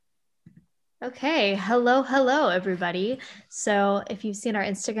Okay, hello, everybody. So, if you've seen our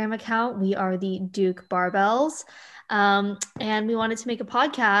Instagram account, we are the Duke Barbells. And we wanted to make a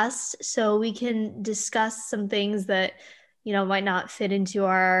podcast so we can discuss some things that, might not fit into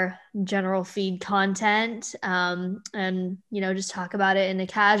our general feed content. And, just talk about it in a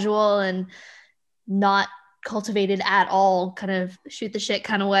casual and not cultivated at all, kind of shoot the shit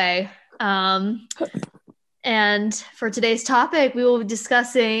kind of way. And for today's topic, we will be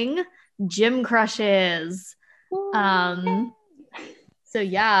discussing gym crushes. Um, so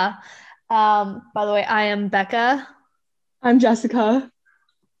yeah. By the way, I am Becca. I'm Jessica.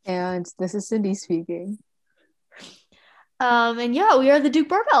 And this is Cindy speaking. And yeah, we are the Duke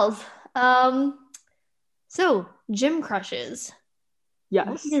Barbells. So gym crushes. Yes.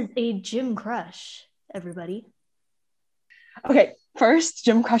 What is a gym crush, everybody? Okay, first,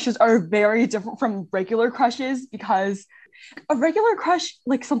 gym crushes are very different from regular crushes because a regular crush,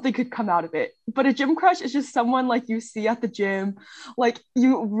 like something could come out of it. But a gym crush is just someone like you see at the gym, like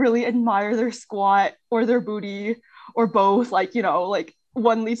you really admire their squat or their booty or both, like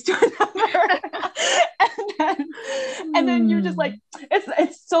one leads to another. and then you're just like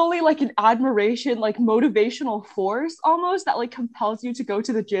it's solely like an admiration, like motivational force almost that like compels you to go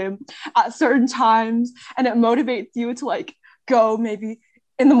to the gym at certain times, and it motivates you to like go maybe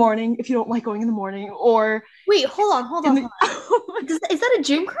in the morning if you don't like going in the morning. Or wait, hold on. Is that a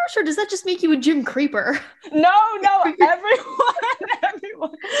gym crush, or does that just make you a gym creeper? No,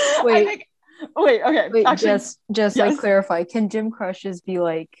 everyone. Wait, okay. wait, Actually, just yes. like clarify. Can gym crushes be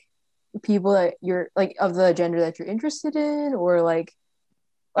like people that you're like of the gender that you're interested in, or like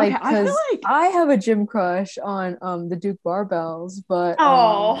Okay, I feel because like I have a gym crush on the Duke Barbells, but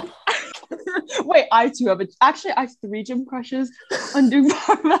Oh, wait, I too have actually I have three gym crushes on Duke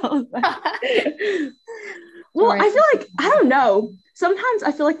Barbells. Well, I feel like I don't know. Sometimes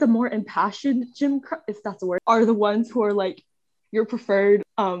I feel like the more impassioned if that's a word, are the ones who are like your preferred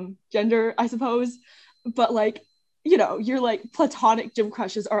gender, I suppose. But like, your like platonic gym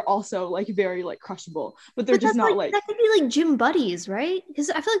crushes are also like very like crushable, but they're just not like that could be like gym buddies, right? Because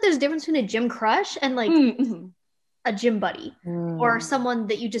I feel like there's a difference between a gym crush and like mm-hmm. a gym buddy or someone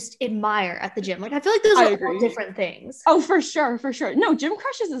that you just admire at the gym. Like I feel like those I are agree. all different things. Oh, for sure. No, gym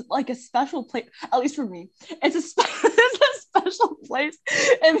crushes is like a special place, at least for me. It's it's a special place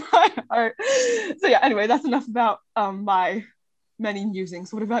in my heart. So yeah, anyway, that's enough about my many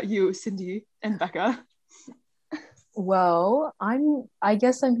musings. What about you, Cindy and Becca? Well, I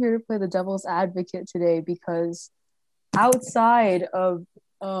guess I'm here to play the devil's advocate today because outside of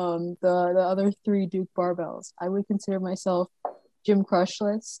the other three Duke Barbells, I would consider myself gym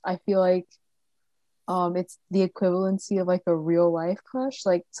crushless. I feel like it's the equivalency of like a real life crush.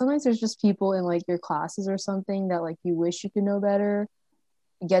 Like sometimes there's just people in like your classes or something that like you wish you could know better,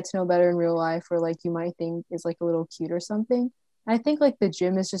 get to know better in real life, or like you might think is like a little cute or something. And I think like the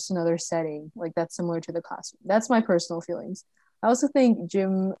gym is just another setting like that's similar to the classroom. That's my personal feelings. I also think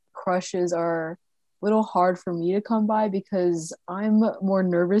gym crushes are a little hard for me to come by because I'm more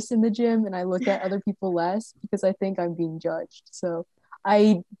nervous in the gym and I look at other people less because I think I'm being judged. So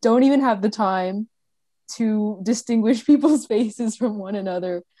I don't even have the time to distinguish people's faces from one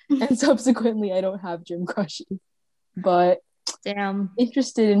another, and subsequently I don't have gym crushes. But Damn.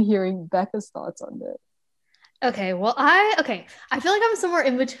 interested in hearing Becca's thoughts on this. Okay, well, I feel like I'm somewhere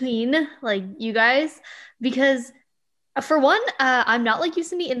in between like you guys because for one, I'm not like you,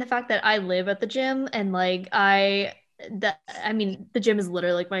 Cindy, in the fact that I live at the gym and like I mean, the gym is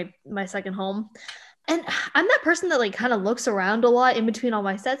literally like my second home. And I'm that person that like kind of looks around a lot in between all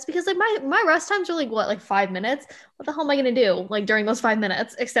my sets because like my rest times are like what, like 5 minutes. What the hell am I gonna do like during those 5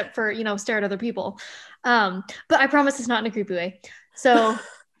 minutes except for stare at other people? But I promise it's not in a creepy way. So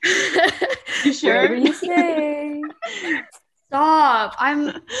You sure? Whatever you say. Stop.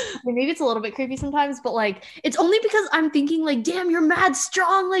 Maybe it's a little bit creepy sometimes, but like it's only because I'm thinking like, damn, you're mad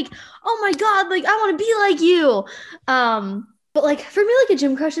strong. Like, oh my God, like I want to be like you. But like for me, like a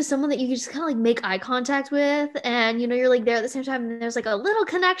gym crush is someone that you can just kind of like make eye contact with, and you're like there at the same time, and there's like a little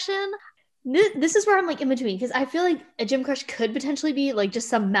connection. This is where I'm like in between because I feel like a gym crush could potentially be like just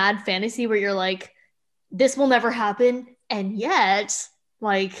some mad fantasy where you're like, this will never happen, and yet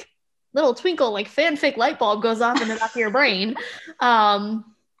like little twinkle like fanfic light bulb goes off in the back of your brain. But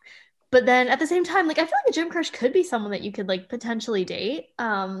then at the same time, like I feel like a gym crush could be someone that you could like potentially date,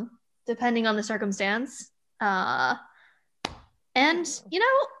 depending on the circumstance. And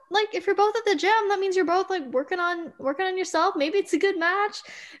like if you're both at the gym, that means you're both like working on yourself. Maybe it's a good match.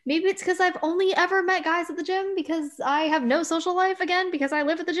 Maybe it's because I've only ever met guys at the gym because I have no social life again because I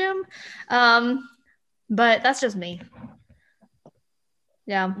live at the gym. But that's just me.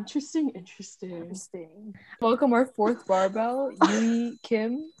 Yeah. Interesting. Welcome our fourth barbell, Yui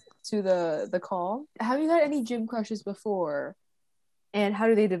Kim, to the call. Have you had any gym crushes before? And how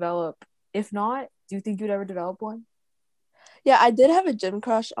do they develop? If not, do you think you'd ever develop one? Yeah, I did have a gym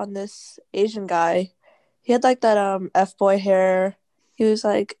crush on this Asian guy. He had like that F-boy hair. He was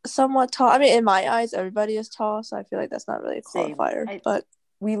like somewhat tall. I mean, in my eyes, everybody is tall, so I feel like that's not really a Same. qualifier. But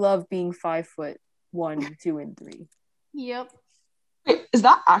we love being 5'1", 2, and 3. Yep. Wait, is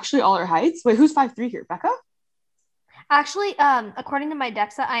that actually all our heights? Wait, who's 5'3" here? Becca? Actually, according to my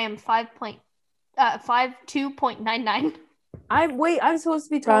DEXA, I am 5'2.99". I'm supposed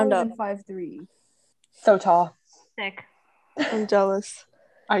to be taller than 5'3". So tall. Sick. I'm jealous.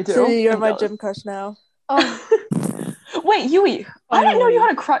 I do. So you're my jealous. gym crush now. Oh. Wait, Yui, I didn't know you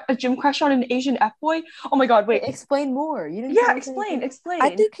had a gym crush on an Asian F-boy. Oh my god, wait. Explain more. You didn't. Yeah, explain.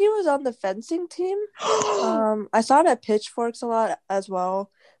 I think he was on the fencing team. I saw him at Pitchforks a lot as well,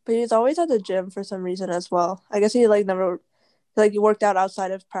 but he was always at the gym for some reason as well. I guess he he worked out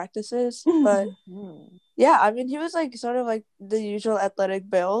outside of practices, but yeah, I mean, he was like sort of like the usual athletic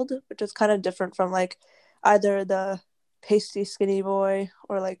build, which is kind of different from like either the pasty skinny boy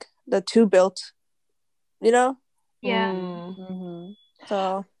or like the too built, you know? Yeah.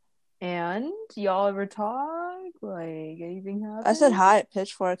 So, and y'all ever talk? Like anything happened? I said hi at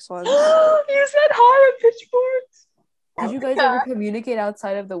Pitchforks once. You said hi at Pitchforks? Did you guys ever communicate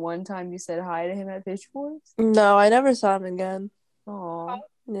outside of the one time you said hi to him at Pitchforks? No, I never saw him again. Aw.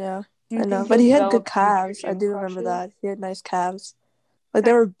 Yeah, I know. But he had good calves. I do remember that. He had nice calves. Like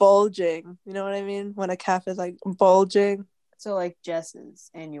they were bulging. You know what I mean? When a calf is like bulging. So like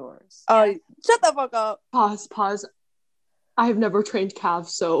Jess's and yours. Oh, shut the fuck up. Pause. I have never trained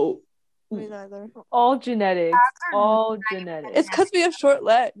calves, so... Me neither. All genetics. All genetics. It's because we have short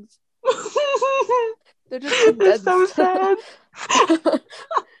legs. They're just They're so sad.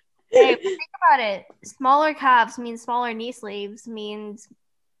 Hey, think about it. Smaller calves means smaller knee sleeves, means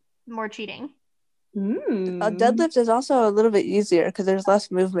more cheating. A deadlift is also a little bit easier because there's less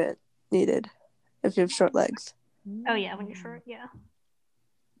movement needed if you have short legs. Oh yeah, when you're short, yeah.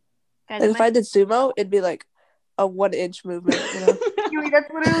 Guys, Like if I did sumo, it'd be like a 1 inch movement, you know? That's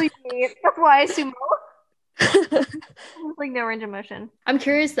literally me. That's why I sumo. It's like no range of motion. I'm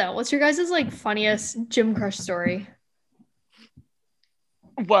curious though, what's your guys' like funniest gym crush story?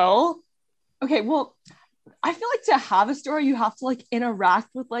 Well, I feel like to have a story, you have to like interact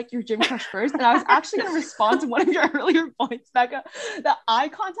with like your gym crush first. And I was actually going to respond to one of your earlier points, Becca, that eye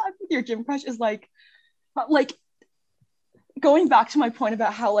contact with your gym crush is like going back to my point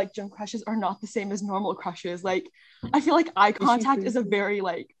about how like gym crushes are not the same as normal crushes. Like, I feel like eye contact is a very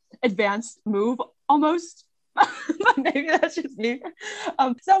like advanced move almost. But maybe that's just me.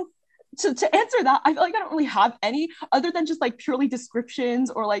 So to answer that, I feel like I don't really have any other than just like purely descriptions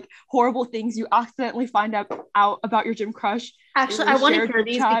or like horrible things you accidentally find out about your gym crush. Actually, I want to hear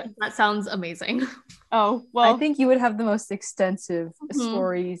these because that sounds amazing. Oh, well. I think you would have the most extensive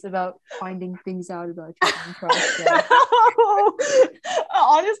stories about finding things out about your gym crush. Yeah.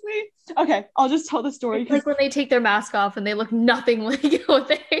 Honestly, okay, I'll just tell the story. It's like when they take their mask off and they look nothing like what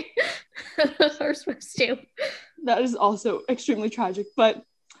they are supposed to. That is also extremely tragic, but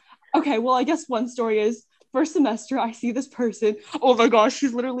okay, well, I guess one story is first semester, I see this person. Oh my gosh,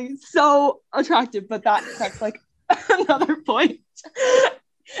 she's literally so attractive, but that's like another point.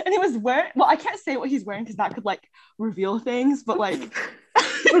 And he was wearing, well, I can't say what he's wearing because that could like reveal things, but like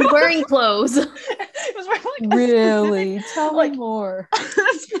he was wearing clothes. He was wearing like really? Tell me more.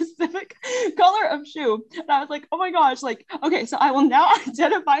 A specific color of shoe. And I was like, oh my gosh, like, okay, so I will now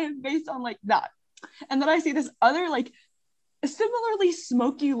identify him based on like that. And then I see this other like a similarly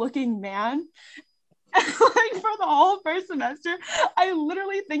smoky looking man. Like for the whole first semester, I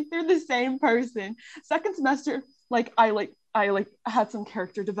literally think they're the same person. Second semester, like I had some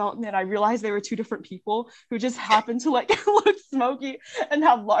character development. I realized they were two different people who just happened to like look smoky and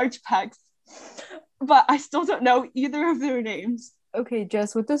have large pecs. But I still don't know either of their names. Okay,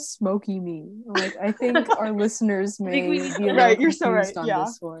 Jess, what does smoky mean? Like, I think our listeners may be a little right, you're confused so right. on Yeah.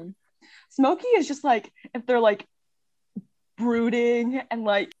 this one. Smoky is just like if they're like brooding and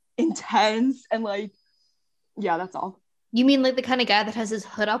like intense and like, yeah, that's all. You mean like the kind of guy that has his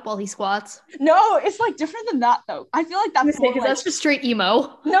hood up while he squats? No, it's like different than that though. I feel like that's more like, that's just straight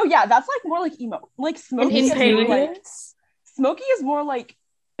emo. No, yeah, that's like more like emo. Like Smoky is more like Smoky is more like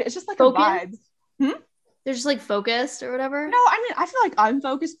it's just like focused? A vibe. They're just like focused or whatever. No, I mean I feel like I'm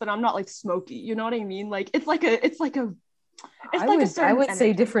focused, but I'm not like smoky. You know what I mean? Like I would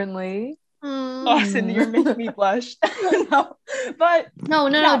say differently. Austin, you're making me blush. No, but No.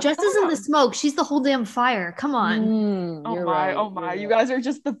 Jess I don't isn't know. the smoke. She's the whole damn fire. Come on. Oh You're my, right. oh my, You're you right. guys are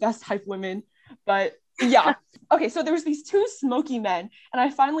just the best hype women. But yeah. Okay, so there was these two smoky men, and I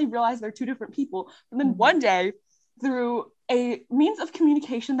finally realized they're two different people. And then one day, through a means of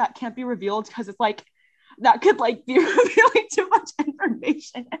communication that can't be revealed because it's like that could like be revealing too much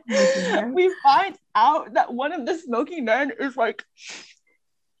information, we find out that one of the smoky men is like,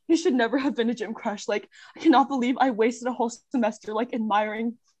 he should never have been a gym crush. Like, I cannot believe I wasted a whole semester like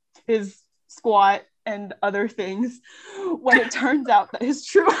admiring his squat and other things when it turns out that his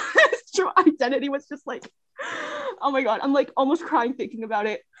true identity was just like, oh my god, I'm like almost crying thinking about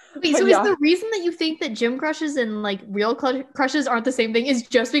it. Wait, But so yeah. is the reason that you think that gym crushes and like real crushes aren't the same thing is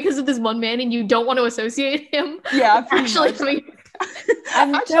just because of this one man and you don't want to associate him? Yeah, pretty Actually, much. I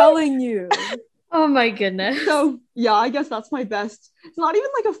mean, I'm telling you. oh my goodness. So yeah, I guess that's my best. It's not even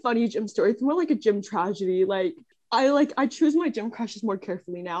like a funny gym story. It's more like a gym tragedy. Like I choose my gym crushes more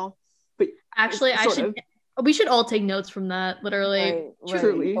carefully now. But Actually, we should all take notes from that, literally. Right.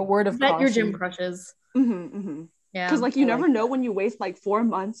 Truly. A word of Vet your gym caution. crushes. Yeah. Because like I you never like know that. when you waste like 4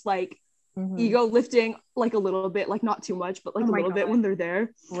 months like Mhm. ego lifting like a little bit, like not too much, but like Oh a my little bit God. when they're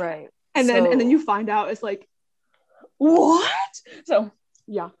there. Right. And then you find out it's like, what? So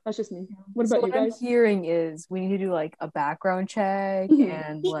yeah, that's just me. What about you what I'm guys? hearing is we need to do like a background check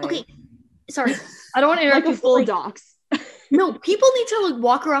and like Okay, sorry, I don't want to interrupt Like a you, but full like, docs. no, people need to like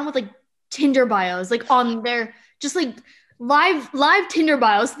walk around with like Tinder bios, like on their just like live Tinder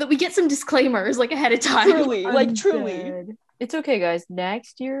bios, so that we get some disclaimers like ahead of time. Truly, like I'm truly. dead. It's okay, guys.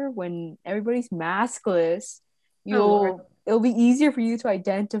 Next year, when everybody's maskless, Lord. it'll be easier for you to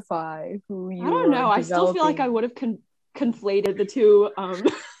identify who you I don't know. I still feel like I would have conflated the two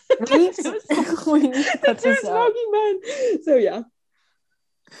We need to the two smoky men. So yeah.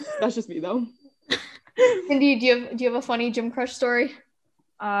 That's just me though. Cindy, do you have a funny gym crush story?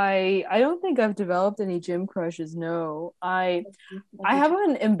 I don't think I've developed any gym crushes. No, I have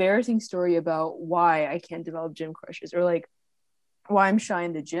an embarrassing story about why I can't develop gym crushes, or like why I'm shy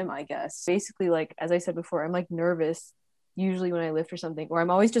in the gym, I guess. Basically, like as I said before, I'm like nervous usually when I lift or something, or I'm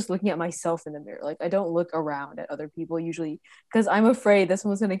always just looking at myself in the mirror. Like I don't look around at other people usually because I'm afraid that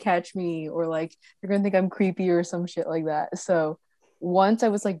someone's gonna catch me, or like they're gonna think I'm creepy or some shit like that. So once I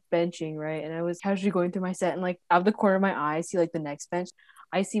was like benching, right, and I was casually going through my set, and like out of the corner of my eye, I see like the next bench.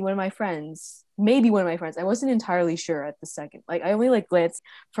 I see one of my friends, maybe one of my friends. I wasn't entirely sure at the second. Like I only like glanced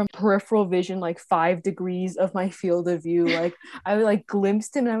from peripheral vision, like 5 degrees of my field of view. Like I like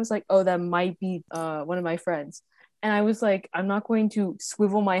glimpsed him, and I was like, oh, that might be one of my friends. And I was like, I'm not going to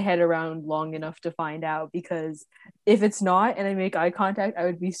swivel my head around long enough to find out, because if it's not and I make eye contact, I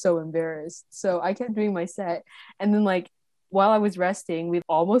would be so embarrassed. So I kept doing my set, and then like while I was resting, we've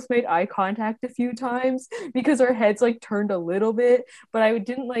almost made eye contact a few times because our heads like turned a little bit, but I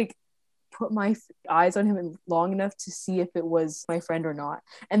didn't like put my eyes on him long enough to see if it was my friend or not.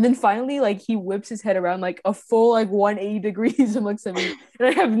 And then finally, like he whips his head around like a full like 180 degrees and looks at me, and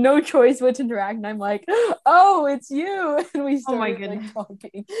I have no choice but to interact. And I'm like, "Oh, it's you!" And we started like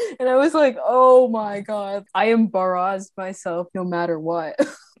talking, and I was like, "Oh my god, I embarrassed myself no matter what."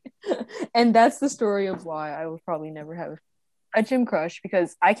 And that's the story of why I will probably never have a gym crush,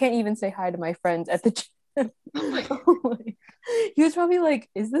 because I can't even say hi to my friends at the gym. Oh my god. He was probably like,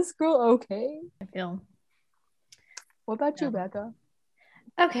 is this girl okay? I feel. What about you, Becca?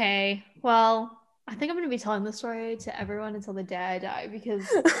 Okay, well, I think I'm going to be telling this story to everyone until the day I die, because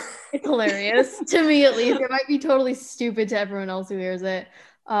it's hilarious to me, at least. It might be totally stupid to everyone else who hears it.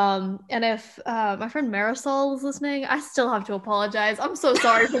 And if my friend Marisol was listening, I still have to apologize. I'm so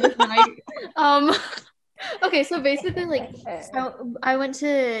sorry for this night. Okay, so basically, like, so I went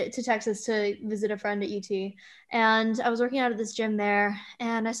to Texas to visit a friend at UT, and I was working out at this gym there,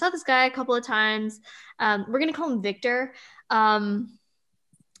 and I saw this guy a couple of times. We're gonna call him Victor, even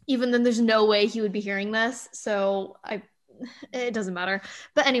then there's no way he would be hearing this, so it doesn't matter.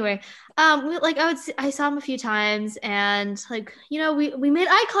 But anyway, I saw him a few times, and like, you know, we made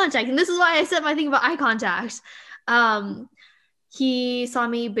eye contact, and this is why I said my thing about eye contact. He saw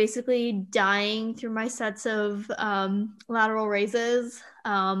me basically dying through my sets of lateral raises.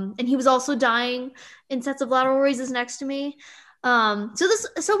 And he was also dying in sets of lateral raises next to me.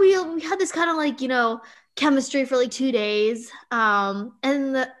 So we had this kind of like, you know, chemistry for like 2 days.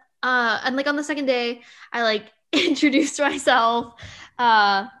 And like on the second day, I like introduced myself,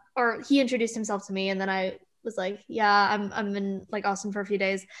 or he introduced himself to me, and then I was like, yeah, I'm in like Austin for a few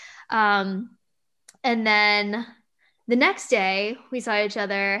days. And then the next day we saw each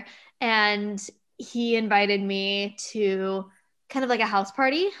other, and he invited me to kind of like a house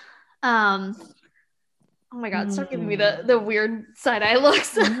party. Oh my God, stop giving me the weird side eye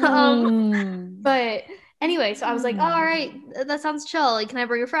looks. But anyway, so I was like, oh, all right, that sounds chill. Like, can I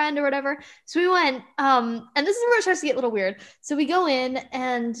bring a friend or whatever? So we went, and this is where it starts to get a little weird. So we go in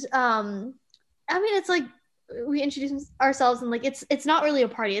and I mean, it's like we introduce ourselves and like it's not really a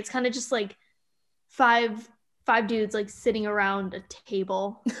party. It's kind of just like five dudes like sitting around a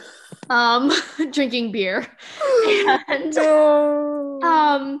table, drinking beer. And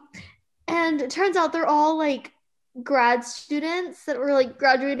and it turns out they're all like grad students that were like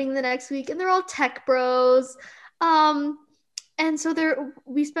graduating the next week, and they're all tech bros. And so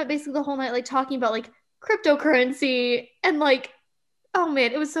we spent basically the whole night like talking about like cryptocurrency and like, oh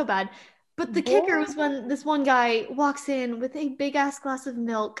man, it was so bad. But the kicker was when this one guy walks in with a big ass glass of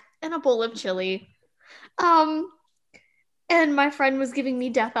milk and a bowl of chili. And my friend was giving me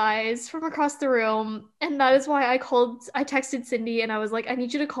death eyes from across the room. And that is why I texted Cindy and I was like, I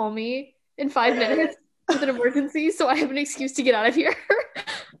need you to call me in 5 minutes with an emergency so I have an excuse to get out of here.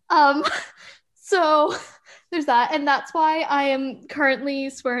 So there's that. And that's why I am currently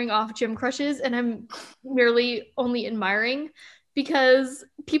swearing off gym crushes and I'm merely only admiring, because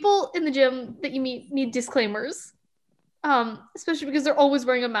people in the gym that you meet need disclaimers, especially because they're always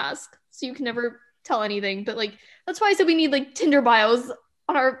wearing a mask. So you can never tell anything. But like, that's why I said we need like Tinder bios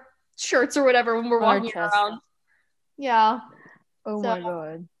on our shirts or whatever when we're walking around. Yeah. Oh my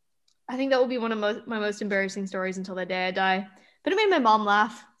God. I think that will be one of my most embarrassing stories until the day I die. But it made my mom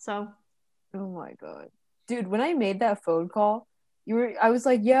laugh. So. Oh my God. Dude, when I made that phone call, I was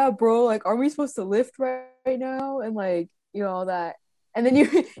like, yeah, bro, like, are we supposed to lift right now? And like, you know, all that. And then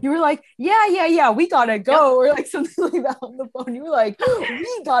you were like, yeah, we gotta go, or like something like that on the phone. You were like,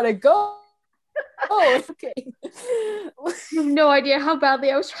 we gotta go. Oh, okay. You have no idea how badly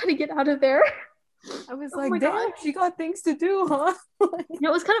I was trying to get out of there. I was like, damn, God. She got things to do, huh? It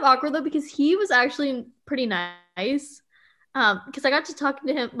was kind of awkward though, because he was actually pretty nice. Because I got to talk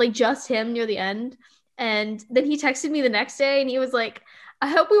to him, like just him near the end. And then he texted me the next day and he was like, I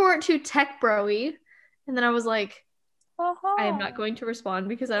hope we weren't too tech bro-y. And then I was like, I am not going to respond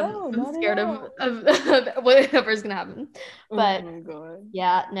because I'm scared of whatever is gonna happen. But oh my God.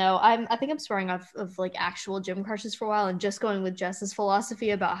 Yeah, no, I think I'm swearing off of like actual gym crushes for a while and just going with Jess's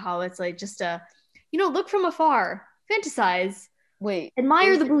philosophy about how it's like just look from afar, fantasize,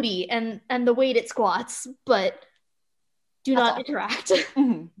 admire the booty and the weight it squats, but do not interact.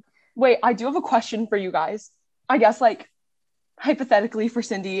 Mm-hmm. Wait, I do have a question for you guys. I guess like hypothetically for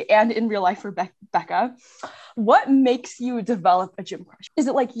Cindy and in real life for Becca, what makes you develop a gym crush? Is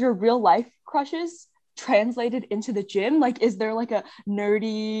it like your real life crushes translated into the gym? Like, is there like a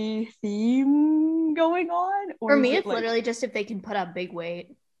nerdy theme going on? Or for me, it's like literally just if they can put up big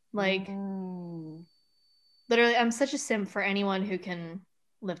weight. Like, literally, I'm such a simp for anyone who can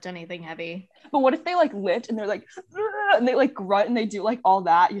lift anything heavy. But what if they like lift and they're like, and they like grunt and they do like all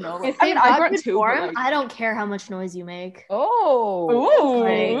that, you know? Like, if I grunt too. Like, I don't care how much noise you make. Oh,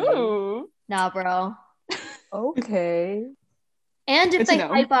 nah, bro. Okay. And if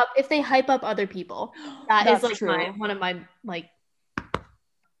they hype up other people, that's is like one of my like.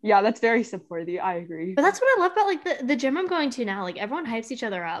 Yeah, that's very simp-worthy. I agree. But that's what I love about like the gym I'm going to now. Like everyone hypes each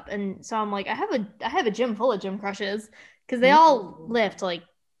other up, and so I'm like, I have a gym full of gym crushes because they all lift like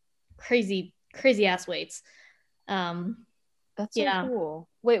crazy ass weights. That's so cool.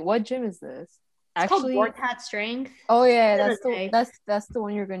 Wait, what gym is this? It's called Warcat Strength. Oh yeah, that's the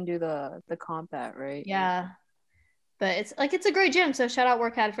one you're gonna do the comp at, right? Yeah. But it's a great gym. So shout out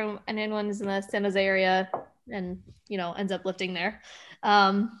Warcat from anyone who's in the San Jose area and ends up lifting there.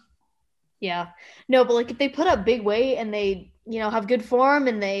 Yeah. No, but like if they put up big weight and they, have good form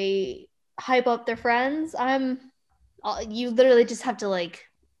and they hype up their friends, you literally just have to like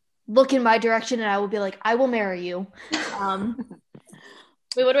look in my direction and I will be like, I will marry you.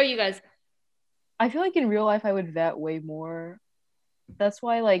 Wait, what about you guys? I feel like in real life I would vet way more. That's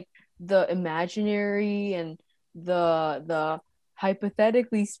why like the imaginary and the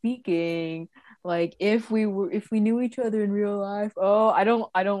hypothetically speaking, like if we knew each other in real life, I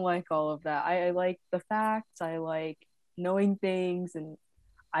don't like all of that. I like the facts. I like knowing things, and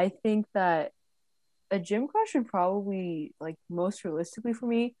I think that a gym crush would probably, like, most realistically for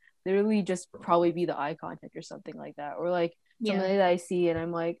me, literally just probably be the eye contact or something like that, or like somebody that I see and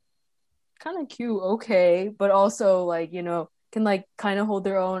I'm like, kind of cute, okay, but also like can like kind of hold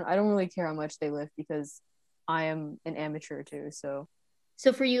their own. I don't really care how much they lift because I am an amateur too. So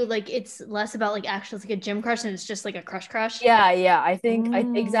for you, like, it's less about like actually like a gym crush and it's just like a crush. Yeah. I think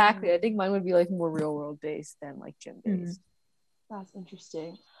exactly. I think mine would be like more real world based than like gym based. That's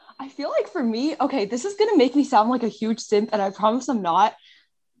interesting. I feel like for me, okay, this is gonna make me sound like a huge simp, and I promise I'm not.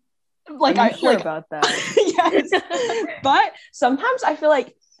 Like Are I you sure like about that? yes. But sometimes I feel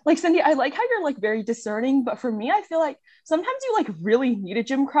like Cindy, I like how you're like very discerning, but for me, I feel like sometimes you like really need a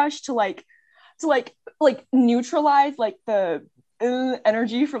gym crush to like neutralize like the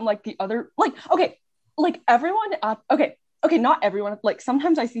energy from like the other like okay like everyone okay not everyone like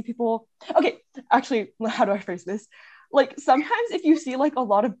sometimes I see people okay actually how do I phrase this like sometimes if you see like a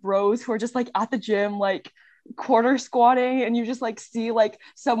lot of bros who are just like at the gym like quarter squatting and you just like see like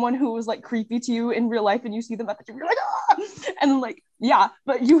someone who was like creepy to you in real life and you see them at the gym you're like ah! And then like yeah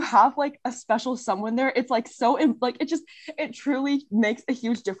but you have like a special someone there it's like so like it truly makes a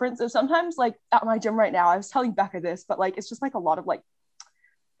huge difference. So sometimes like at my gym right now I was telling Becca this but like it's just like a lot of like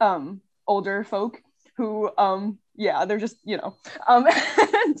older folk who yeah they're just and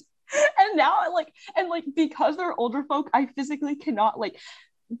now I like and like because they're older folk I physically cannot like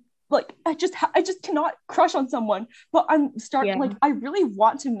I just cannot crush on someone but Yeah. like I really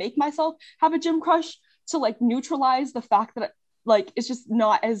want to make myself have a gym crush to like neutralize the fact that like it's just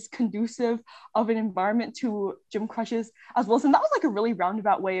not as conducive of an environment to gym crushes as Wilson. That was like a really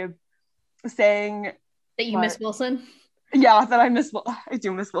roundabout way of saying That you miss Wilson? yeah that I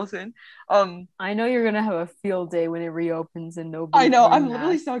do miss Wilson. I know you're gonna have a field day when it reopens and I nobody's know wearing I'm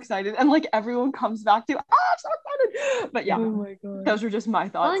literally masks. so excited and like everyone comes back to I'm so excited but yeah Oh my god. those were just my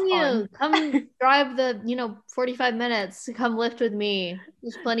thoughts Telling you, on come drive the 45 minutes. Come lift with me.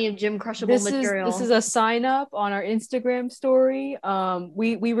 There's plenty of gym crushable material. This is a sign up on our Instagram story.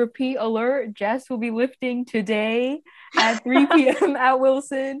 We repeat alert. Jess will be lifting today at 3 p.m. at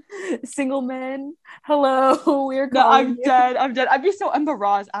Wilson. Single men, hello. We're no calling I'm you. dead I'd be so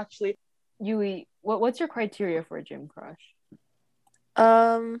embarrassed actually. Yui, what's your criteria for a gym crush?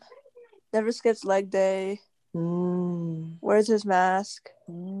 Never skips leg day. Wears his mask.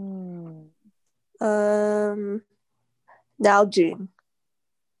 Nalgene.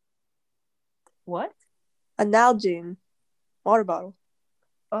 What? A Nalgene water bottle.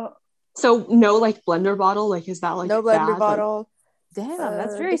 Oh, So no like blender bottle like is that like No blender bad? bottle. damn,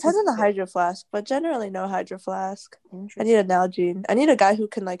 that's very Depends on the specific. hydro flask, but generally no hydro flask. I Interesting. need a Nalgene. I need a guy who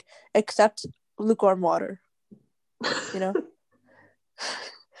can like accept lukewarm water. You know?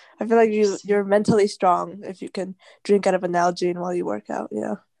 I feel like you're mentally strong if you can drink out of a Nalgene while you work out.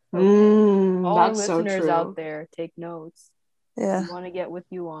 Yeah. All our That's so listeners true. out there, take notes. Yeah. You want to get with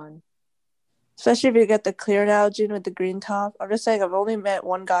Euwan. Especially if you get the clear Nalgene with the green top. I'm just saying I've only met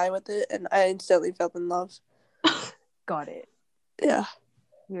one guy with it and I instantly fell in love. Got it. Yeah.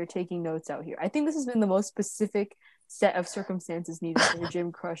 We are taking notes out here. I think this has been the most specific set of circumstances needed for a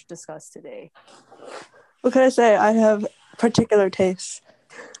gym crush discussed today. What can I say? I have particular tastes.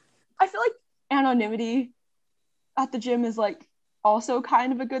 I feel like anonymity at the gym is like also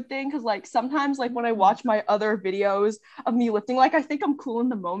kind of a good thing because like sometimes like when I watch my other videos of me lifting like I think I'm cool in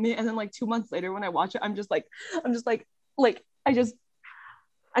the moment and then like 2 months later when I watch it I'm just like I just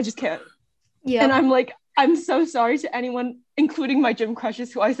can't. Yeah. And I'm like I'm so sorry to anyone including my gym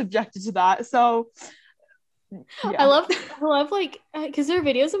crushes who I subjected to that. So yeah. I love like because there are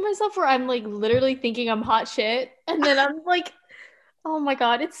videos of myself where I'm like literally thinking I'm hot shit and then I'm like oh my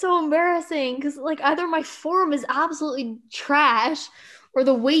god it's so embarrassing because like either my form is absolutely trash or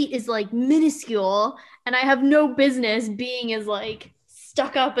the weight is like minuscule and I have no business being as like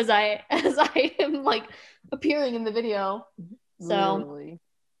stuck up as I am like appearing in the video. So Literally.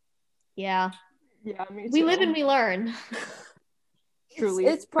 yeah Me we too. live and we learn. Truly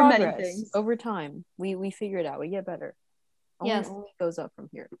It's for many progress things. over time. We figure it out. We get better. Yes. Only goes up from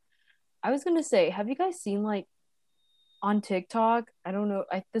here. I was gonna say, have you guys seen like on TikTok? I don't know.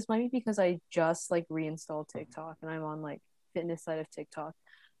 This might be because I just like reinstalled TikTok and I'm on like fitness side of TikTok.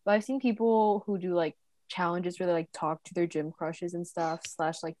 But I've seen people who do like challenges where they like talk to their gym crushes and stuff, /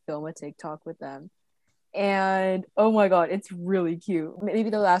 like film a TikTok with them. And oh my god, it's really cute. Maybe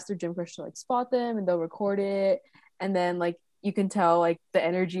they'll ask their gym crush to like spot them and they'll record it. And then like you can tell like the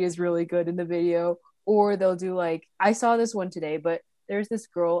energy is really good in the video. Or they'll do like I saw this one today, but there's this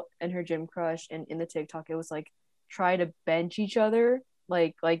girl and her gym crush, and in the TikTok it was like try to bench each other.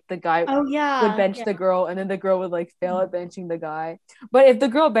 Like the guy Oh yeah. would bench the girl and then the girl would like fail at benching the guy. But if the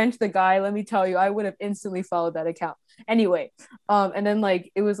girl benched the guy, let me tell you, I would have instantly followed that account. Anyway, and then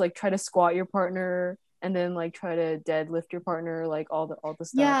like it was like try to squat your partner and then like try to deadlift your partner, like all the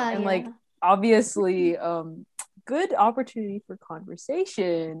stuff. Yeah, and yeah. like obviously good opportunity for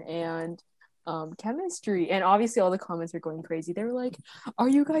conversation and chemistry. And obviously all the comments are going crazy. They were like, are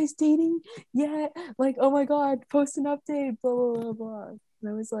you guys dating yet? Like, oh my god, post an update, blah blah blah blah. And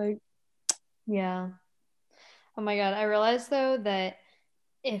I was like, yeah. Oh my god, I realized though that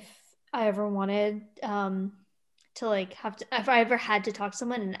if I ever wanted to like have to, if I ever had to talk to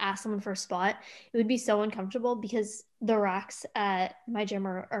someone and ask someone for a spot, it would be so uncomfortable because the racks at my gym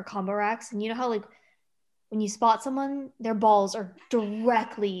are combo racks. And you know how like when you spot someone, their balls are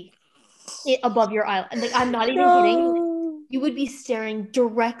directly above your eye. Like I'm not even kidding. You would be staring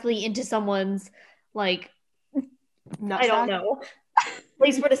directly into someone's like I don't know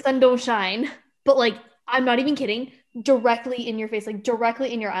place where the sun don't shine, but like I'm not even kidding, directly in your face, like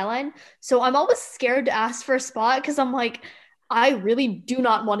directly in your eye line. So I'm always scared to ask for a spot because I'm like, I really do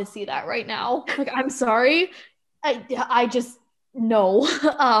not want to see that right now. Like I'm sorry, I just no.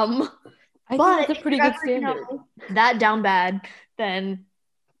 I But think that's a pretty good standard. That down bad, then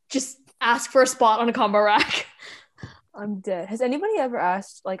just ask for a spot on a combo rack. I'm dead. Has anybody ever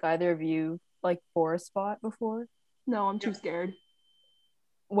asked like either of you like for a spot before? No, I'm too scared.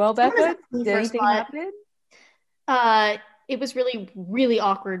 Well, Becca, did anything happen? It was really, really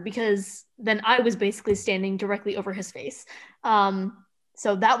awkward because then I was basically standing directly over his face.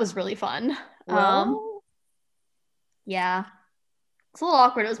 So that was really fun. Well, yeah. It's a little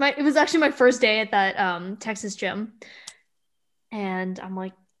awkward. It was actually my first day at that Texas gym. And I'm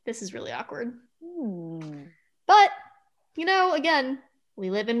like, this is really awkward. But, you know, again, we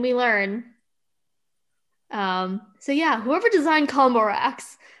live and we learn. So yeah, whoever designed combo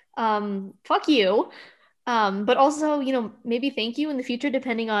racks, fuck you. But also, you know, maybe thank you in the future,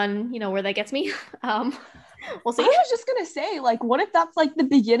 depending on, you know, where that gets me. We'll see. I was just gonna say, like, what if that's like the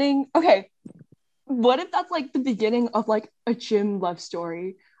beginning? Okay, what if that's like the beginning of like a gym love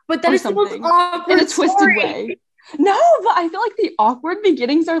story? But that is the most awkward in a twisted story. way. No, but I feel like the awkward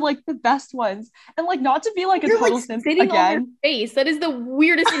beginnings are like the best ones, and like not to be like You're a total like simp sitting again. on your face. That is the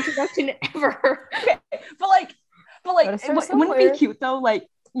weirdest introduction ever. Okay, but like wouldn't it be cute though? Like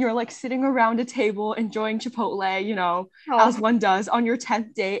you're like sitting around a table enjoying Chipotle, you know, as one does on your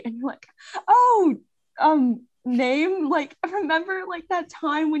 10th date, and you're like, oh, name, like remember like that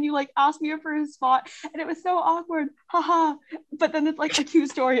time when you like asked me for a spot and it was so awkward, haha. But then it's like a cute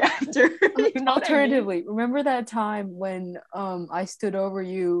story after. You know alternatively, I mean? Remember that time when I stood over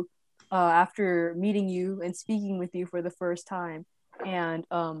you after meeting you and speaking with you for the first time, and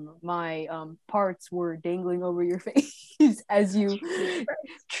my parts were dangling over your face as you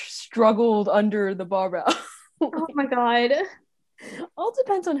struggled under the barbell. Oh my god. All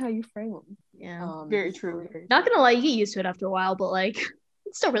depends on how you frame them. Yeah, very true. Not gonna lie, you get used to it after a while, but like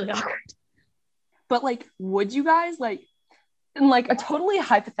it's still really awkward. But like, would you guys like in like a totally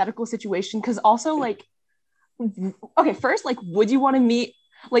hypothetical situation? Because also like, okay, first like, would you want to meet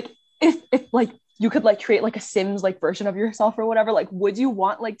like if like you could like create like a Sims like version of yourself or whatever? Like, would you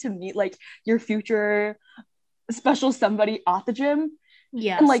want like to meet like your future special somebody at the gym?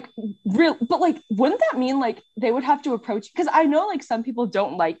 Yeah. And like real, but like wouldn't that mean like they would have to approach, because I know like some people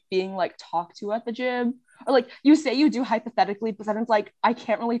don't like being like talked to at the gym, or like you say you do hypothetically, but then it's like I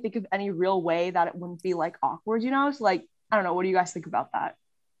can't really think of any real way that it wouldn't be like awkward, you know? So like I don't know, what do you guys think about that?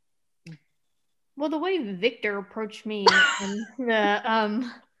 Well, the way Victor approached me and the I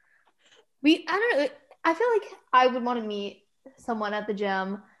don't know, I feel like I would want to meet someone at the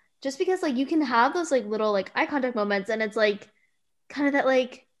gym just because like you can have those like little like eye contact moments, and it's like kind of that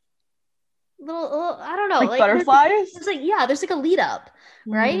like little I don't know, like butterflies. There's like there's like a lead up,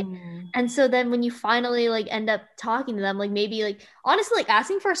 right? And so then when you finally like end up talking to them, like maybe like honestly like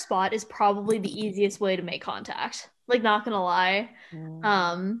asking for a spot is probably the easiest way to make contact. Like not gonna lie.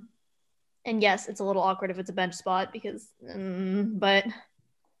 And yes, it's a little awkward if it's a bench spot because but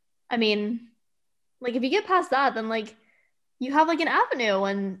I mean like if you get past that, then like you have like an avenue,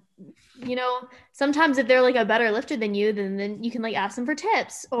 and you know sometimes if they're like a better lifter than you, then you can like ask them for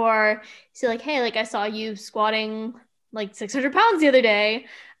tips, or say like, hey, like I saw you squatting like 600 pounds the other day,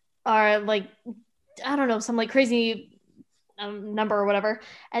 or like I don't know, some like crazy number or whatever,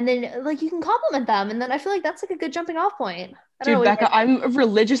 and then like you can compliment them, and then I feel like that's like a good jumping off point. Dude, Becca,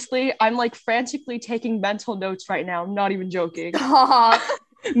 I'm like frantically taking mental notes right now. I'm not even joking.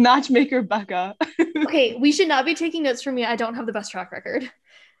 Matchmaker Becca. Okay, we should not be taking notes from me. I don't have the best track record.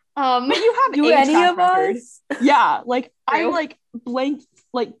 But you have do any of record. Us? Yeah, like I'm like blank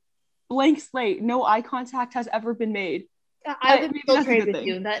slate. No eye contact has ever been made. I would be able to trade with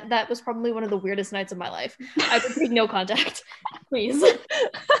you. That was probably one of the weirdest nights of my life. I would take no contact, please.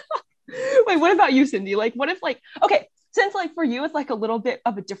 Wait, what about you, Cindy? Like, what if like okay, since like for you it's like a little bit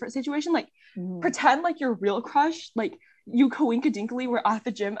of a different situation. Like, pretend like your real crush, like you coinkadinkly were at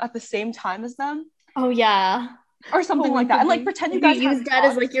the gym at the same time as them. Oh yeah. Or something like that. And like pretend you guys use that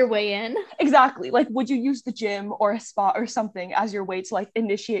as like your way in. Exactly. Like would you use the gym or a spot or something as your way to like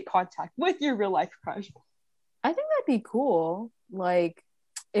initiate contact with your real life crush? I think that'd be cool. Like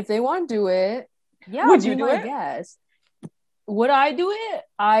if they want to do it, Yeah, Would you do my it? guess. Would I do it?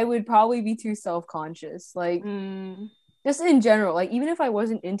 I would probably be too self-conscious. Like, just in general, like even if I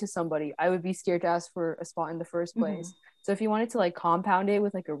wasn't into somebody, I would be scared to ask for a spot in the first place. So if you wanted to like compound it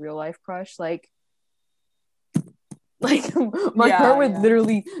with like a real life crush, like my heart would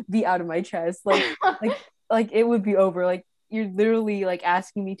literally be out of my chest. Like it would be over. Like you're literally like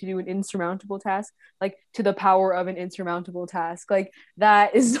asking me to do an insurmountable task, like to the power of an insurmountable task. Like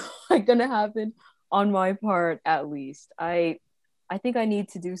that is not gonna happen on my part, at least. I think I need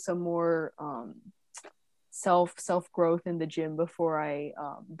to do some more self growth in the gym before I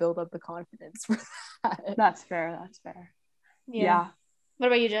build up the confidence for that. That's fair. Yeah. What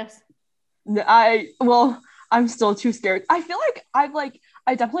about you, Jess? I'm still too scared. I feel like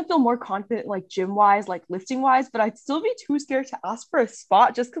I definitely feel more confident like gym wise, like lifting wise, but I'd still be too scared to ask for a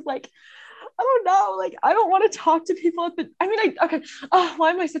spot just because like I don't know, like I don't want to talk to people at the okay. Oh, why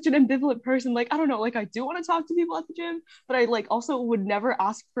am I such an ambivalent person? Like I don't know, like I do want to talk to people at the gym, but I like also would never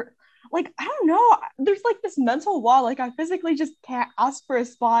ask for like I don't know. There's like this mental wall. Like I physically just can't ask for a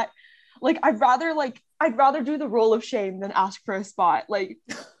spot. Like I'd rather do the roll of shame than ask for a spot. Like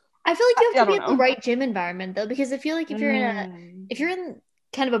I feel like you have to be in the right gym environment though, because I feel like if you're in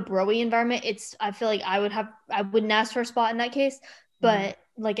kind of a broy environment, I feel like I wouldn't ask for a spot in that case. But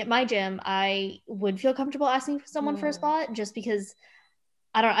like at my gym, I would feel comfortable asking for someone for a spot just because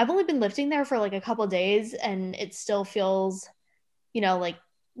I don't know, I've only been lifting there for like a couple of days and it still feels,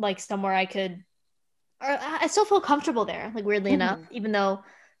 like somewhere I still feel comfortable there, like weirdly enough, even though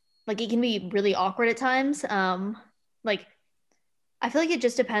like it can be really awkward at times. Like I feel like it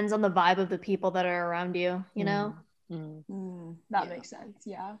just depends on the vibe of the people that are around you, you know? That makes sense.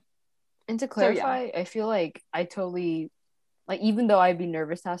 Yeah. And to clarify, I feel like I totally, like, even though I'd be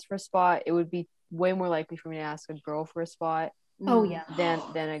nervous to ask for a spot, it would be way more likely for me to ask a girl for a spot. Oh yeah.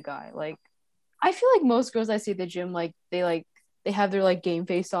 Than a guy. Like, I feel like most girls I see at the gym, like they have their like game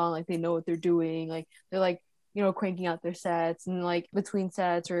face on, like they know what they're doing, like they're like, cranking out their sets, and like between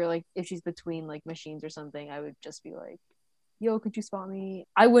sets, or like if she's between like machines or something, I would just be like, yo, could you spot me?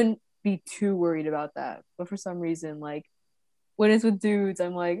 I wouldn't be too worried about that. But for some reason, like when it's with dudes,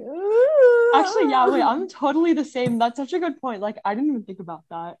 I'm like, actually, yeah, wait, I'm totally the same. That's such a good point. Like I didn't even think about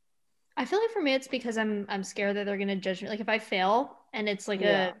that. I feel like for me, it's because I'm scared that they're gonna judge me. Like if I fail and it's like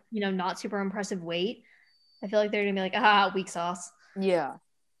a not super impressive weight, I feel like they're gonna be like, weak sauce. Yeah.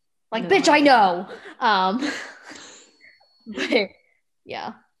 Like, bitch, I know. But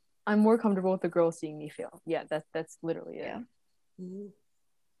yeah. I'm more comfortable with the girl seeing me fail. Yeah, that's literally it. Yeah.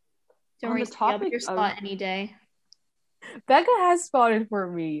 Don't worry, I'll be your spot any day. Becca has spotted for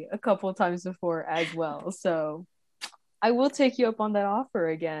me a couple of times before as well, so I will take you up on that offer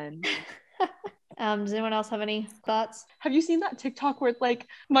again. Does anyone else have any thoughts? Have you seen that TikTok where it's like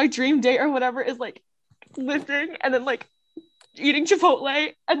my dream date or whatever is like lifting and then like eating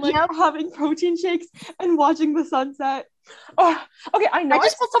Chipotle and like having protein shakes and watching the sunset? Oh, okay, I know. I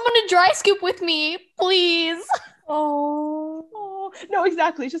just want someone to dry scoop with me, please. Oh, no,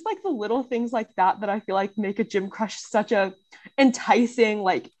 exactly. It's just like the little things like that I feel like make a gym crush such a enticing,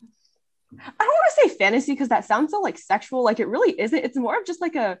 like, I don't want to say fantasy because that sounds so like sexual. Like it really isn't. It's more of just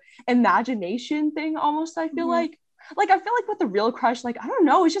like a imagination thing almost. I feel like I feel like with the real crush, like I don't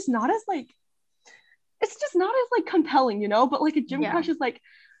know, it's just not as compelling, but like a gym crush is like,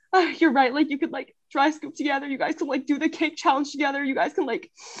 you're right, like you could like dry scoop together, you guys can like do the cake challenge together, you guys can like,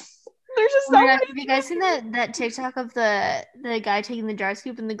 there's just so many. Have you guys seen that TikTok of the guy taking the dry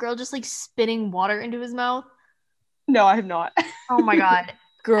scoop and the girl just like spitting water into his mouth? No, I have not. Oh my god.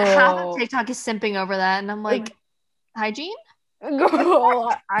 Girl, half of TikTok is simping over that, and I'm like, hygiene?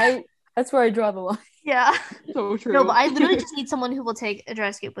 Girl, that's where I draw the line. Yeah. So true. No, but I literally just need someone who will take a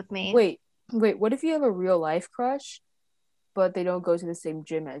dry scoop with me. Wait, what if you have a real life crush, but they don't go to the same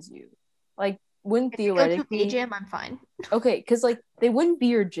gym as you? Like, wouldn't theoretically go to a gym, I'm fine. Okay, because like they wouldn't be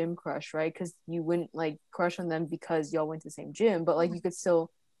your gym crush, right? Because you wouldn't like crush on them because y'all went to the same gym, but like you could still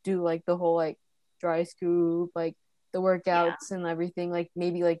do like the whole like dry scoop, like the workouts and everything. Like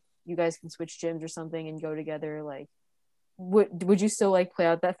maybe like you guys can switch gyms or something and go together. Like would you still like play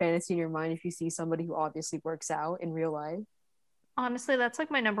out that fantasy in your mind if you see somebody who obviously works out in real life? Honestly, that's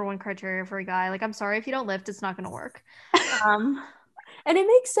like my number one criteria for a guy. Like, I'm sorry, if you don't lift, it's not gonna work. And it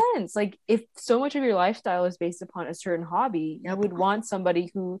makes sense. Like if so much of your lifestyle is based upon a certain hobby, you would want somebody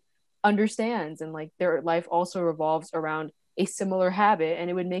who understands and like their life also revolves around a similar habit, and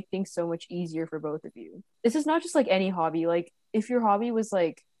it would make things so much easier for both of you. This is not just like any hobby. Like if your hobby was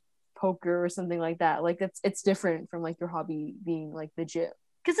like poker or something like that, like it's different from like your hobby being like the gym,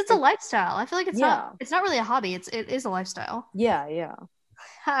 because it's a lifestyle. I feel like it's not really a hobby, it is a lifestyle. Yeah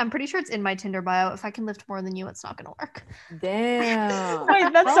I'm pretty sure it's in my Tinder bio. If I can lift more than you, it's not gonna work. Damn.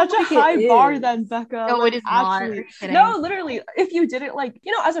 Wait, that's I such don't a think high it bar is. then, Becca. No, Like, it is not. Are actually. you kidding? No, literally, if you did it like,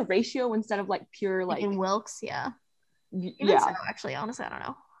 as a ratio instead of like pure Like like in Wilkes, yeah. Even yeah, so, actually, honestly, I don't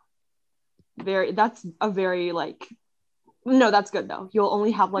know. that's a very like no, that's good though. You'll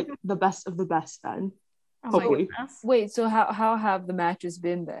only have like the best of the best then. Oh my Hopefully. goodness. Wait, so how have the matches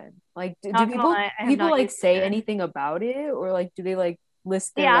been then? Like, do Not gonna people lie, I have not like used say Tinder. anything about it, or like do they like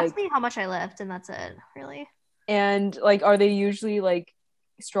list They their asked like me how much I lift, and that's it. Really? and like are they usually like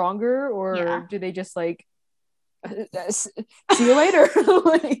stronger, or Yeah. do they just like see you later?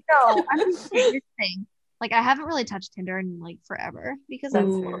 Like, No, I mean, here's the thing. Like, I haven't really touched Tinder in like forever because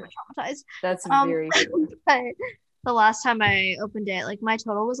I'm a little bit traumatized. that's Um, very fair. but the last time I opened it, like my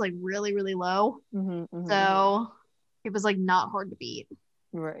total was like really, really low. So it was like not hard to beat.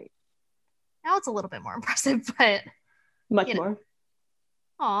 Right. Now it's a little bit more impressive, but Much more.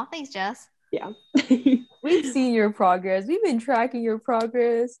 aw, thanks, Jess. Yeah. We've seen your progress. We've been tracking your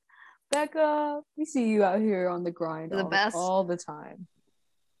progress. Becca, we see you out here on the grind The best. all the time.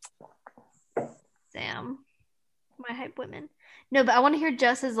 Sam, my hype women. No, but I want to hear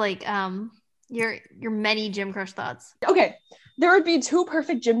Jess's like your many gym crush thoughts. Okay, there would be two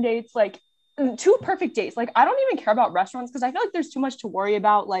perfect gym dates, like two perfect dates. Like, I don't even care about restaurants because I feel like there's too much to worry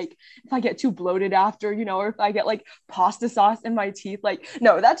about. Like, if I get too bloated after, or if I get like pasta sauce in my teeth, like,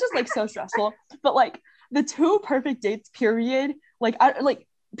 no, that's just like so stressful. But like the two perfect dates, period,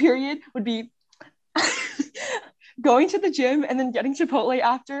 period would be going to the gym and then getting Chipotle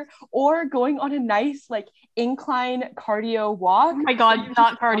after, or going on a nice like incline cardio walk. Oh my god,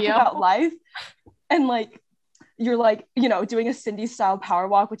 not cardio. About life. And like you're like, doing a Cindy style power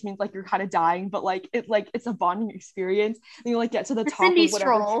walk, which means like you're kind of dying, but like it's a bonding experience. And you like get to the top Cindy of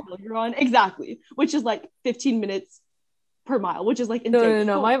whatever trail you're on. Exactly. Which is like 15 minutes per mile, which is like insane.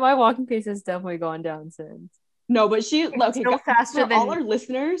 No. My walking pace has definitely gone down since. No, but she still faster than all our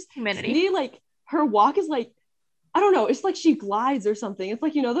listeners, humanity. Cindy, like her walk is like, I don't know, it's like she glides or something. It's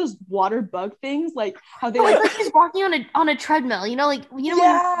like, those water bug things, like how they it's like she's walking on a treadmill,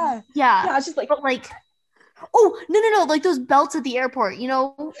 yeah. Yeah, it's just like, but like, oh no, like those belts at the airport, when you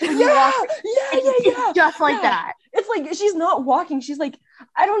walk, it's just like that. It's like she's not walking, she's like,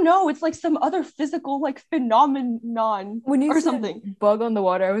 I don't know, it's like some other physical like phenomenon when you or said something. Bug on the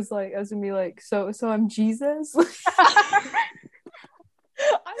water, I was gonna be like, so I'm Jesus.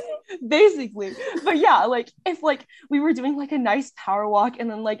 Basically. But yeah, like if like we were doing like a nice power walk and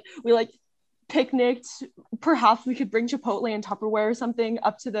then like we like picnicked, perhaps we could bring Chipotle and Tupperware or something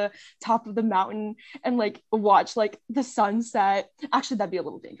up to the top of the mountain and like watch like the sunset. Actually, that'd be a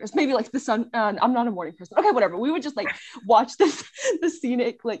little dangerous. Maybe like the sun. I'm not a morning person. Okay, whatever. We would just like watch the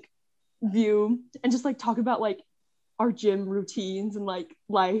scenic like view and just like talk about like our gym routines and like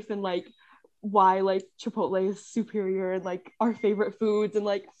life and like why like Chipotle is superior and like our favorite foods and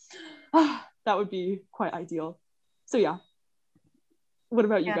like that would be quite ideal. So yeah. What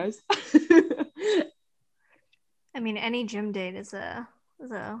about you guys? I mean, any gym date is a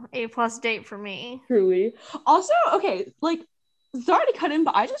A+ date for me. Truly. Also, okay, like sorry to cut in,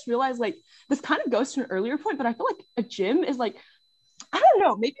 but I just realized like this kind of goes to an earlier point, but I feel like a gym is like, I don't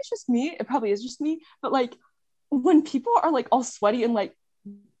know, maybe it's just me. It probably is just me, but like when people are like all sweaty and like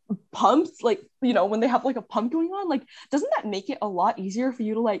pumped, like when they have like a pump going on, like doesn't that make it a lot easier for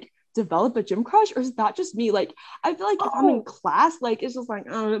you to like develop a gym crush, or is that just me? Like I feel like if I'm in class, like it's just like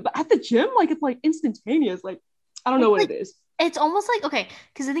but at the gym, like it's like instantaneous. Like I don't know what it is. It's almost like, okay,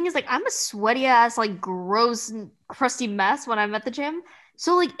 because the thing is like I'm a sweaty ass like gross crusty mess when I'm at the gym,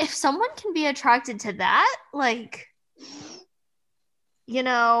 so like if someone can be attracted to that, like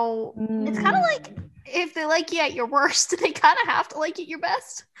it's kind of like if they like you at your worst, they kind of have to like you at your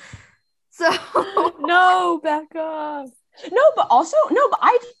best. So no, Becca. But I feel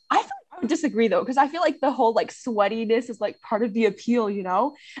like I would disagree though, because I feel like the whole like sweatiness is like part of the appeal, and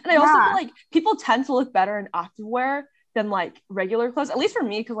I also feel like people tend to look better in activewear than like regular clothes, at least for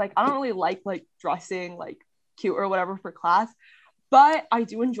me, because like I don't really like dressing like cute or whatever for class, but I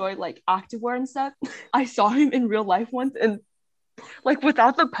do enjoy like activewear and stuff. I saw him in real life once, and like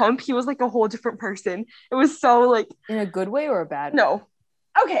without the pump he was like a whole different person. It was so like, in a good way or a bad way? No,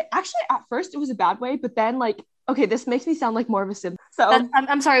 okay, actually at first it was a bad way, but then like, okay, this makes me sound like more of a sim. So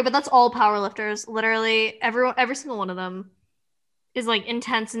I'm sorry, but that's all powerlifters. Literally, every single one of them is like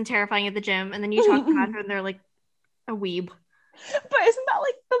intense and terrifying at the gym, and then you talk to them after, and they're like a weeb. But isn't that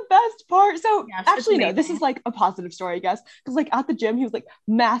like the best part? So yes, actually, no, this is like a positive story, I guess, because like at the gym he was like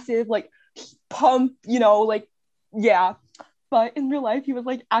massive, like pump, like yeah. But in real life he was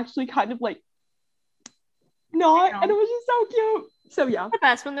like actually kind of like not, and it was just so cute. So yeah. The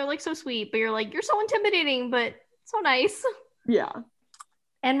best when they're like so sweet, but you're like, you're so intimidating, but so nice. Yeah.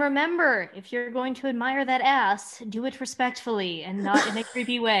 And remember, if you're going to admire that ass, do it respectfully and not in a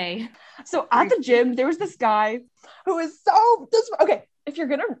creepy way. So at the gym, there was this guy who is so okay. If you're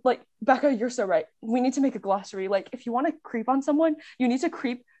gonna like Becca, you're so right. We need to make a glossary. Like, if you want to creep on someone, you need to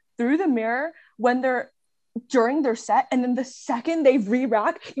creep through the mirror when they're during their set, and then the second they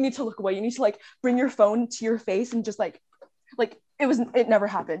re-rack, you need to look away. You need to like bring your phone to your face and just like it never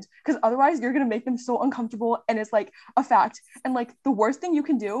happened, because otherwise you're gonna make them so uncomfortable, and it's like a fact. And like the worst thing you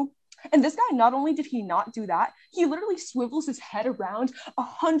can do, and this guy, not only did he not do that, he literally swivels his head around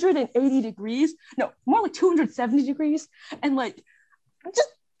 180 degrees, no, more like 270 degrees, and like just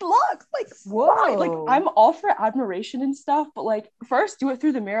look like, why? Like, I'm all for admiration and stuff, but like first do it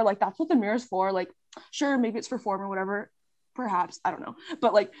through the mirror. Like, that's what the mirror's for. Like, sure, maybe it's for form or whatever, perhaps, I don't know,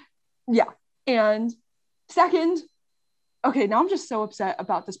 but like, yeah. And second, okay, now I'm just so upset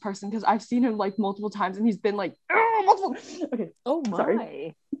about this person because I've seen him like multiple times, and he's been like, multiple. Okay. Oh my.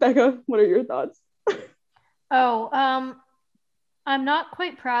 Sorry. Becca, what are your thoughts? I'm not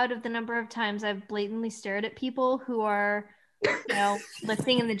quite proud of the number of times I've blatantly stared at people who are,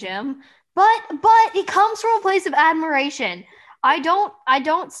 lifting in the gym. But it comes from a place of admiration. I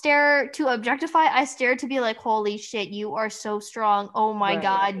don't stare to objectify. I stare to be like, holy shit, you are so strong. Oh my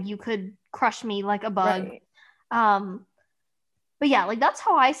God, you could crush me like a bug. But yeah, like that's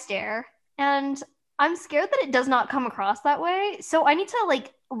how I stare. And I'm scared that it does not come across that way. So I need to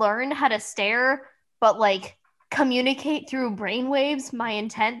like learn how to stare, but like communicate through brainwaves my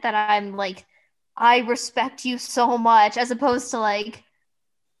intent that I'm like, I respect you so much, as opposed to like,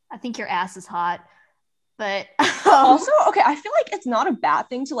 I think your ass is hot. But also, okay, I feel like it's not a bad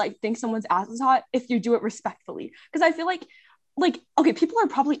thing to like think someone's ass is hot if you do it respectfully. Because I feel like okay, people are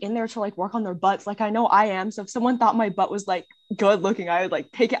probably in there to like work on their butts. Like, I know I am. So if someone thought my butt was like good looking, I would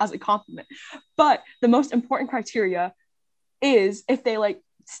like take it as a compliment. But the most important criteria is if they like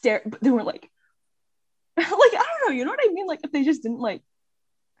stare, they weren't like like, I don't know, you know what I mean? Like, if they just didn't like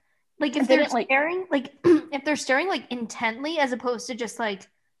if they're staring like if they're staring like intently, as opposed to just like,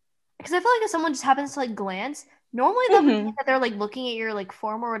 because I feel like if someone just happens to like glance, normally they'll think that they're like looking at your like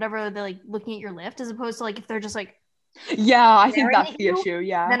form or whatever, they're like looking at your lift, as opposed to like if they're just like, yeah, I think that's the issue.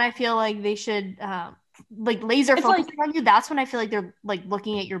 Yeah. Then I feel like they should like laser focus on you. That's when I feel like they're like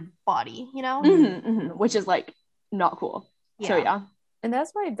looking at your body, you know? Which is like not cool. Yeah. So yeah. And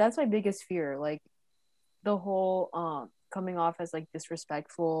that's my biggest fear. Like the whole coming off as like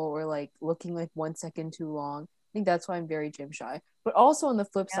disrespectful or like looking like 1 second too long. I think that's why I'm very gym shy. But also on the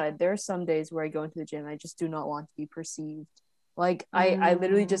flip side, there are some days where I go into the gym and I just do not want to be perceived. Like I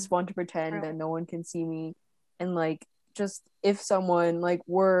literally just want to pretend that no one can see me. And like, just if someone like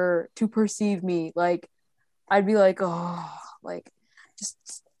were to perceive me, like I'd be like, oh, like just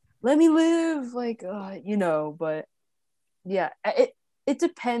let me live, like but yeah, it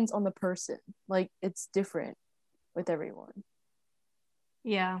depends on the person. Like, it's different with everyone.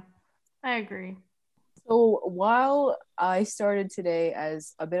 Yeah, I agree. So while I started today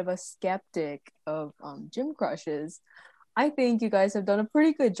as a bit of a skeptic of gym crushes, I think you guys have done a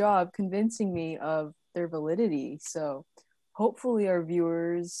pretty good job convincing me of their validity. So hopefully our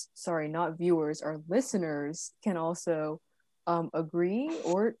our listeners can also agree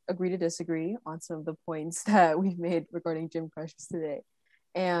to disagree on some of the points that we've made regarding gym crushes today.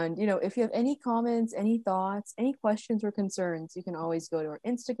 And if you have any comments, any thoughts, any questions or concerns, you can always go to our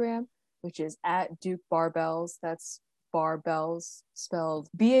Instagram, which is at Duke Barbells. That's barbells spelled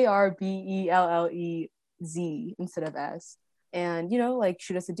BARBELLEZ instead of S. And like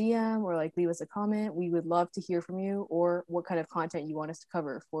shoot us a DM or like leave us a comment. We would love to hear from you, or what kind of content you want us to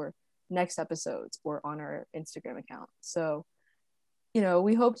cover for next episodes or on our Instagram account. So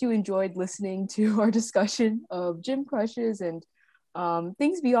we hope you enjoyed listening to our discussion of gym crushes and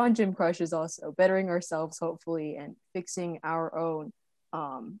things beyond gym crushes, also bettering ourselves hopefully and fixing our own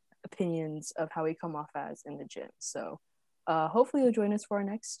opinions of how we come off as in the gym. So hopefully you'll join us for our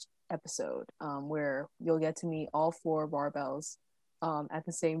next episode, where you'll get to meet all 4 barbells at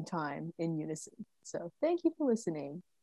the same time in unison. So thank you for listening.